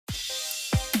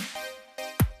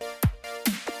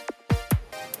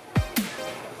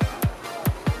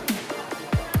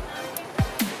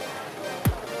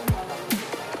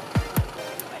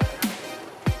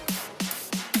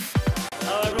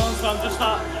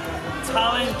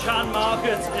Thailand Chan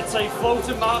Market. It's a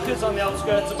floating market on the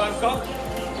outskirts of Bangkok.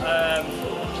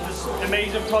 There's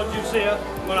amazing produce here.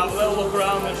 I'm going to have a little look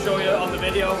around and show you on the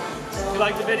video. If you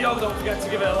like the video, don't forget to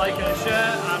give it a like and a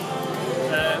share,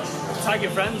 and tag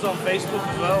your friends on Facebook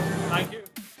as well. Thank you.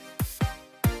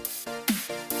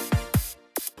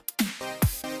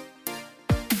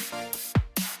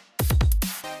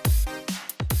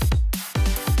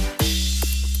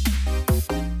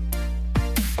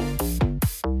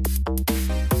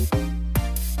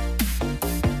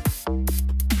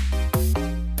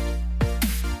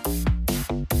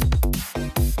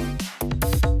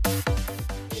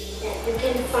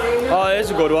 Oh, here's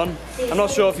a good one. I'm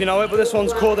not sure if you know it, but this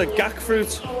one's called a gak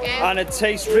fruit, and it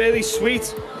tastes really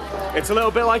sweet. It's a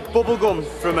little bit like bubblegum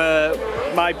from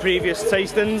my previous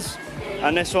tastings,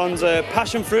 and this one's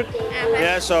passion fruit.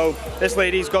 Yeah, so this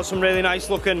lady's got some really nice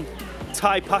looking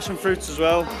Thai passion fruits as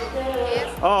well.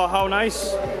 Oh, how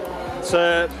nice.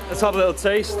 So let's have a little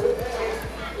taste.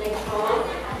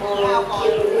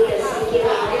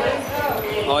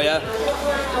 Oh yeah,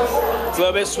 it's a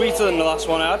little bit sweeter than the last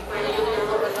one I had.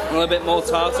 A little bit more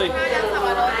tarty.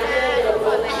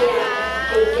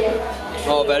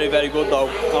 Oh, very, very good though.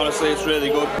 Honestly, it's really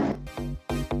good.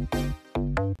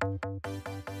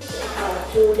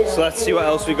 So let's see what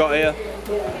else we got here.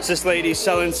 So this lady's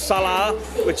selling salar,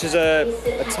 which is a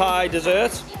Thai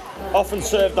dessert, often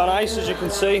served on ice, as you can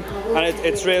see, and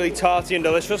it's really tarty and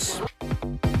delicious.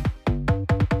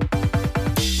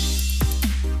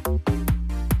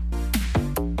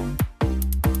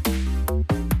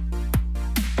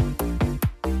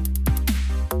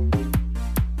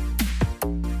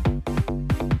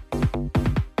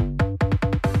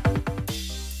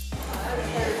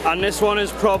 And this one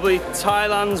is probably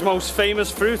Thailand's most famous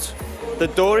fruit, the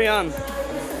durian.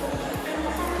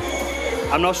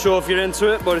 I'm not sure if you're into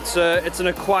it, but it's an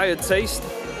acquired taste.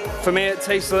 For me, it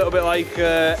tastes a little bit like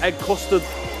egg custard,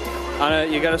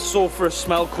 and you get a sulphurous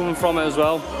smell coming from it as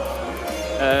well.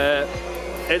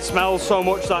 It smells so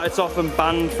much that it's often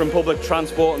banned from public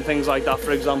transport and things like that,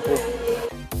 for example.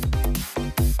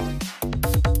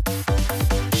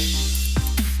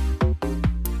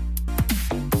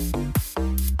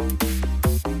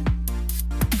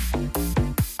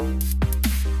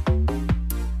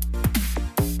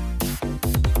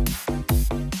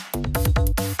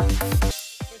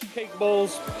 Cake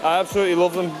balls, I absolutely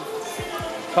love them.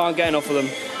 Can't get enough of them.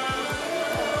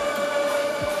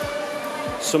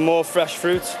 Some more fresh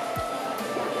fruit.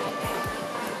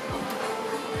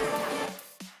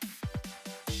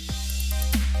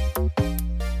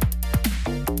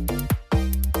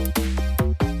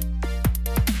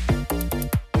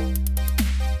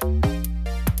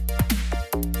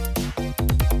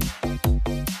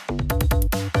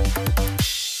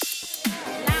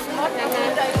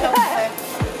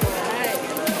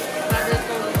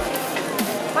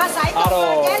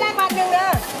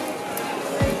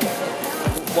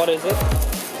 What is it?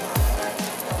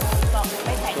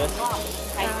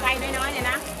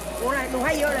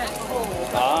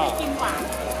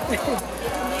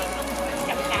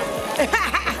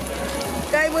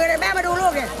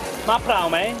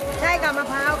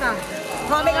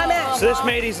 So this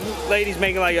lady's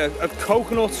making like a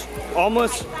coconut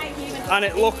omelette, and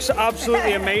it looks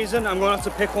absolutely amazing. I'm going to have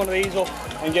to pick one of these up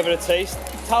and give it a taste.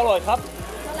 How much? 50,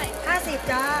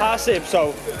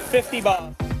 so 50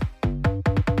 baht.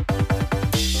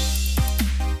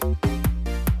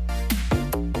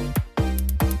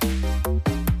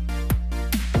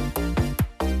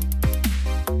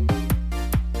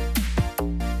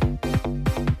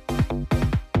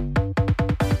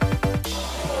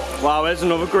 Wow, there's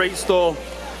another great stall.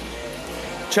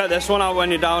 Check this one out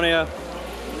when you're down here.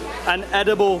 An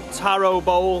edible taro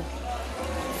bowl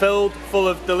filled full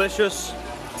of delicious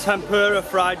tempura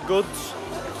fried goods.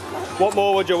 What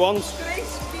more would you want?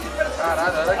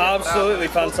 Absolutely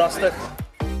fantastic.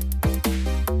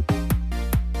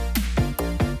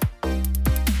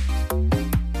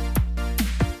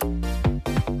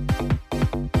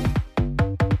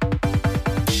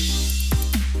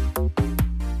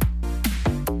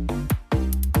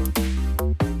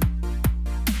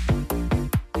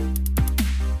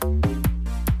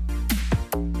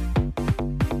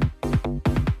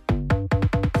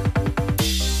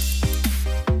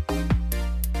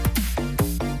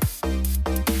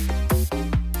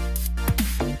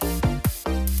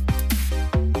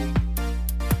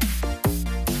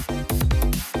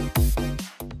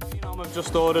 I've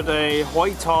just ordered a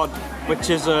white tod, which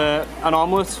is an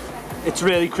omelette. It's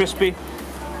really crispy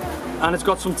and it's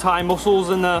got some Thai mussels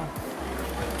in there.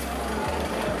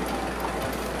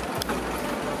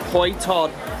 White tod,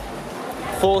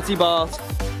 40 baht.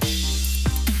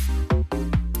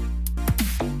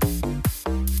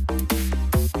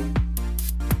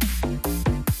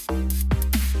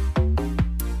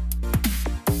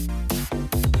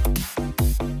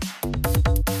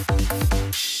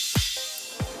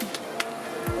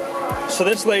 So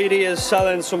this lady is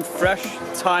selling some fresh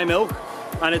Thai milk,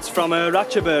 and it's from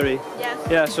Ratchaburi. Yes.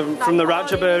 Yeah, so from the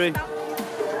Ratchaburi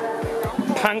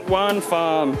Pangwan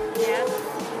farm. Yes.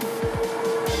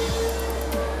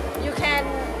 You can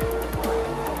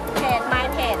taste my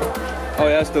taste. Oh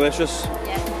yeah, it's delicious.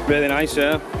 Yes. Really nice,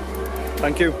 yeah.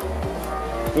 Thank you.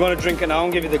 We want to drink it now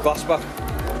and give you the glass back.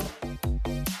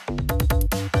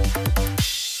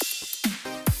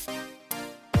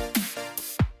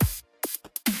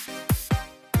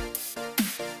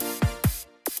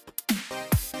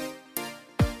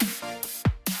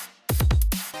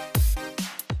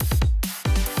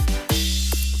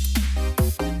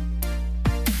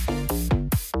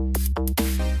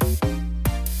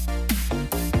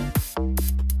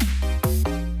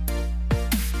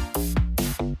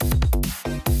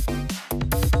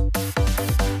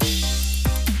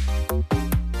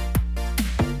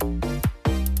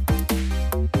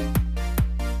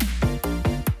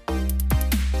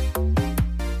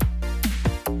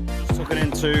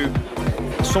 Into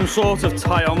some sort of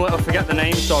Thai omelette, I forget the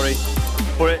name, sorry,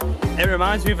 but it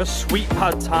reminds me of a sweet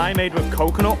pad Thai made with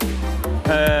coconut.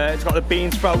 It's got the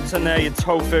bean sprouts in there, your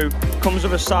tofu, comes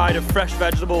with a side of fresh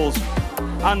vegetables,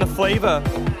 and the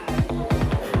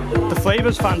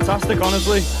flavour's fantastic,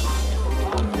 honestly.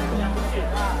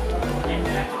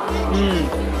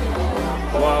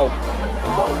 Wow.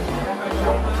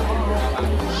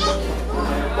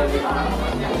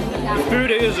 The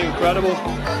food is incredible.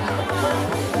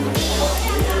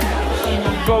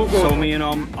 So me and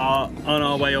are on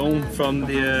our way home from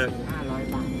the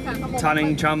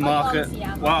Tanning Cham market.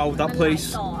 Wow, that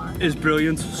place is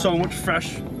brilliant. So much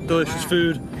fresh, delicious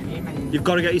food. You've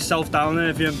got to get yourself down there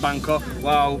if you're in Bangkok.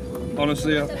 Wow,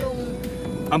 honestly,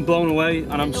 I'm blown away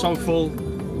and I'm so full.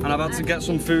 And I've had to get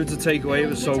some food to take away. It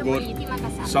was so good.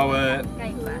 So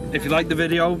if you like the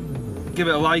video, give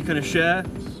it a like and a share,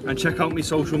 and check out my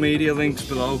social media links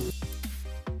below.